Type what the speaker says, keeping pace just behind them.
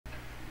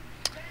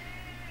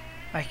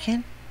I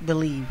can't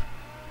believe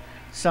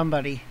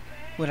somebody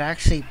would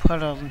actually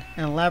put on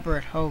an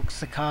elaborate hoax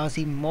to cause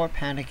even more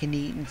panic in the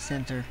Eaton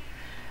Centre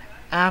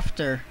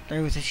after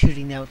there was a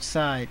shooting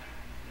outside.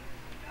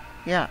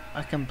 Yeah,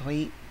 a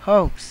complete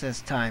hoax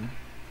this time.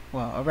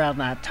 Well, around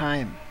that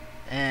time.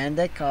 And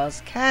that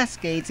caused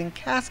cascades and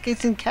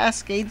cascades and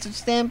cascades of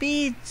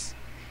stampedes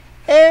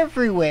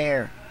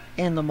everywhere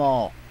in the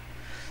mall.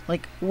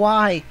 Like,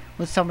 why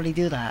would somebody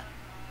do that?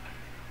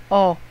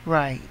 Oh,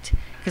 right.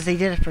 Because they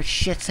did it for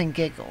shits and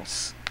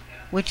giggles.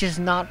 Which is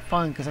not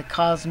fun, because it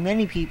caused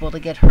many people to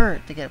get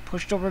hurt. To get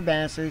pushed over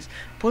banisters,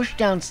 pushed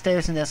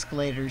downstairs and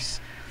escalators,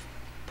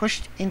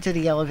 pushed into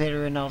the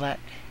elevator and all that.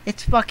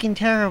 It's fucking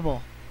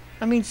terrible.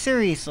 I mean,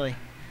 seriously.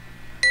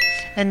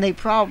 And they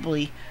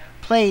probably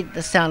played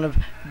the sound of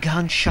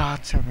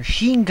gunshots or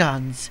machine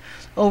guns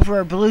over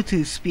a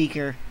Bluetooth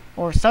speaker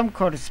or some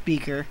sort of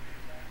speaker,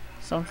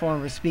 some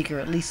form of speaker,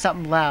 at least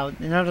something loud,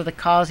 in order to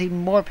cause even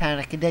more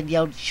panic, and then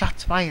yelled,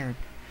 "Shots fired."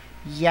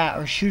 Yeah,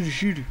 or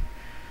shooter.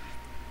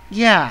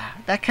 Yeah,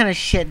 that kind of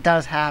shit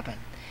does happen.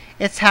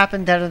 It's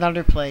happened at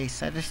another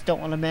place. I just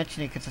don't want to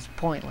mention it because it's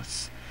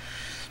pointless.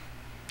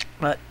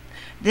 But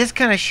this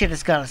kind of shit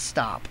has got to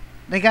stop.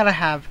 They got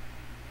to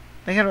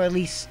at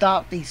least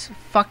stop these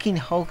fucking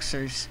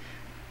hoaxers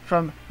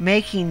from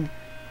making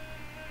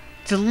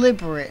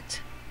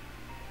deliberate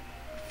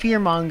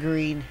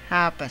fear-mongering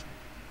happen.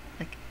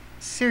 Like,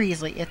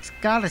 seriously, it's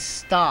gotta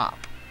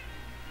stop.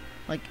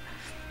 Like,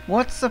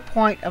 what's the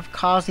point of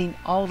causing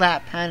all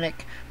that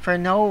panic for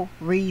no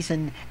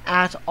reason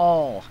at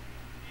all?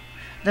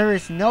 There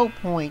is no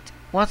point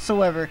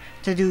whatsoever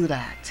to do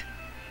that.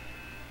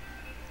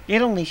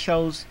 It only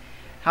shows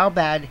how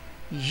bad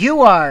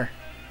you are,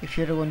 if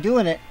you're the one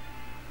doing it.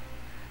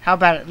 How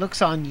bad it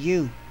looks on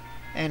you.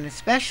 And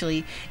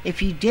especially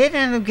if you did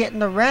end up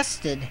getting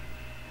arrested,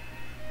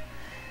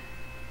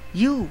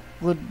 you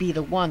would be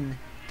the one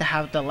to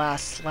have the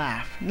last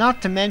laugh.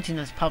 Not to mention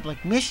it's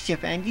public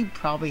mischief, and you'd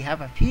probably have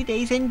a few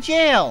days in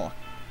jail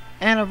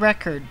and a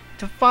record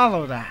to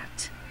follow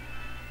that.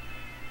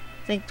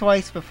 Think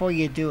twice before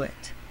you do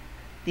it.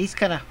 These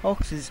kind of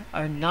hoaxes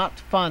are not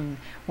fun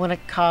when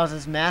it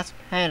causes mass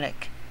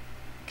panic,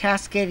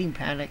 cascading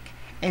panic,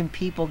 and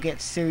people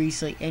get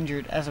seriously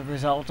injured as a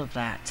result of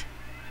that.